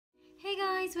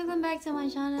guys, welcome back to my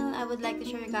channel. I would like to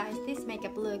show you guys this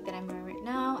makeup look that I'm wearing right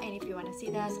now, and if you want to see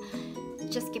this,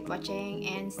 just keep watching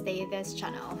and stay this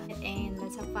channel and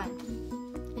let's have fun.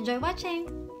 Enjoy watching.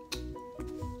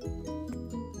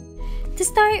 To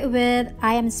start with,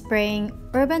 I am spraying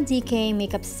Urban Decay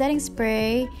makeup setting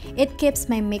spray. It keeps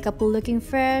my makeup looking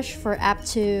fresh for up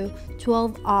to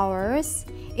 12 hours.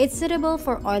 It's suitable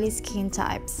for oily skin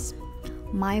types.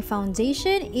 My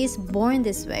foundation is Born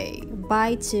This Way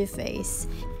by Too Faced.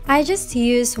 I just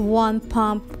use one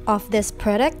pump of this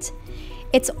product.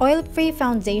 It's oil-free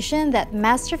foundation that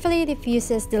masterfully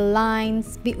diffuses the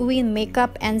lines between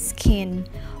makeup and skin.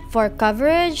 For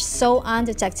coverage, so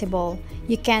undetectable.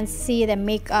 You can't see the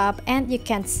makeup and you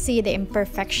can't see the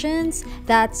imperfections.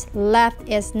 That's left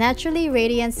is naturally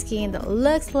radiant skin that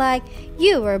looks like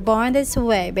you were born this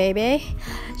way, baby.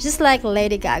 Just like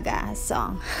Lady Gaga's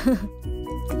song.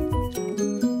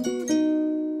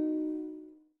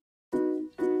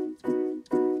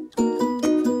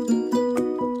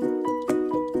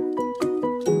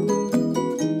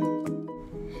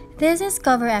 This is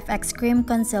Cover FX Cream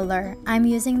Concealer. I'm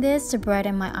using this to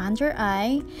brighten my under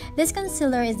eye. This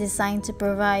concealer is designed to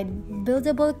provide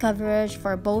buildable coverage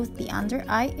for both the under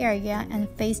eye area and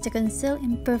face to conceal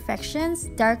imperfections,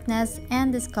 darkness,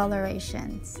 and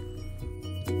discolorations.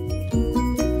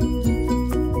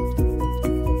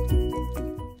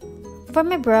 For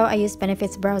my brow, I use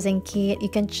Benefits Browsing Kit. You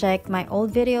can check my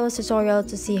old videos tutorial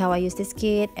to see how I use this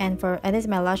kit. And this is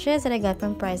my lashes that I got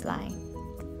from Priceline.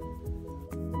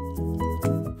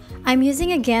 I'm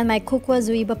using again my Kukwa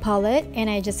Zuiba palette, and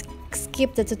I just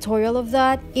skipped the tutorial of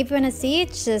that. If you wanna see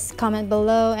it, just comment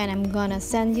below and I'm gonna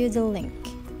send you the link.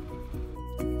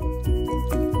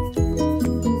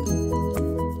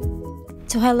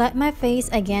 To highlight my face,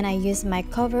 again I use my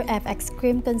Cover FX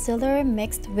Cream Concealer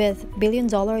mixed with Billion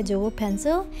Dollar Duo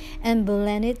Pencil and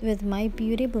blend it with my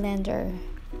Beauty Blender.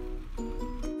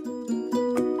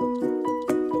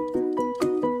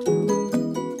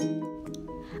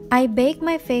 I bake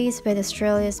my face with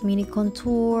Australia's Mini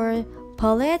Contour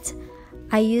palette.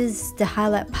 I use the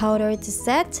highlight powder to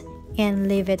set and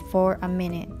leave it for a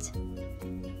minute.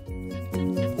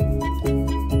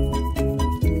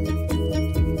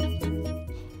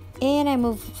 And I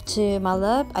move to my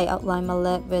lip. I outline my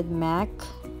lip with MAC,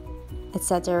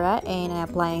 etc. And I'm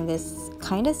applying this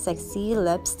kind of sexy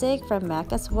lipstick from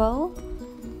MAC as well.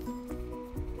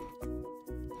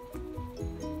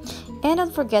 And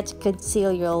don't forget to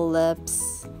conceal your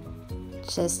lips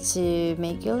just to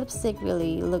make your lipstick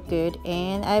really look good.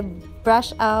 And I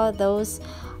brush out those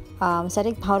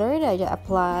setting powder that I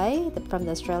apply from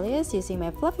the Australians using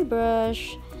my fluffy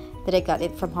brush that I got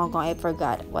it from Hong Kong. I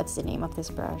forgot what's the name of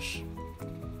this brush.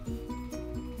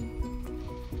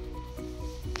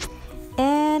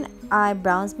 And I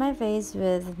bronze my face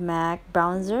with MAC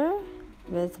bronzer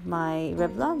with my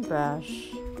Revlon brush.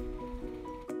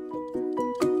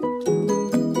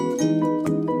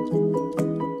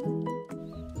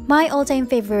 My all-time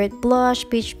favorite blush,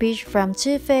 Peach Peach from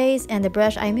Too Faced, and the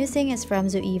brush I'm using is from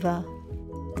Zoeva.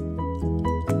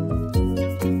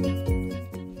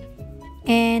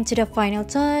 And to the final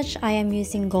touch, I am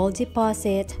using Gold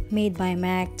Deposit made by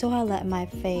MAC to highlight my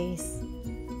face.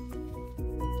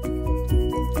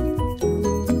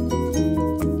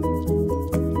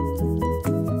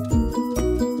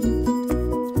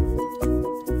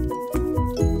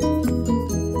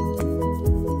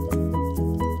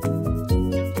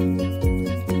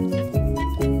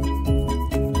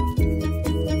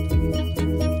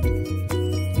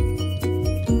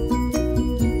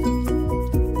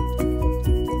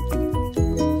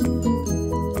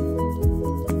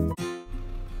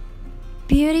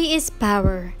 Beauty is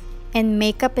power, and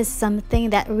makeup is something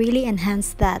that really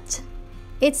enhances that.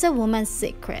 It's a woman's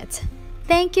secret.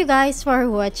 Thank you guys for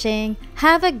watching.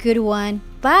 Have a good one.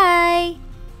 Bye!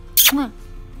 Mwah.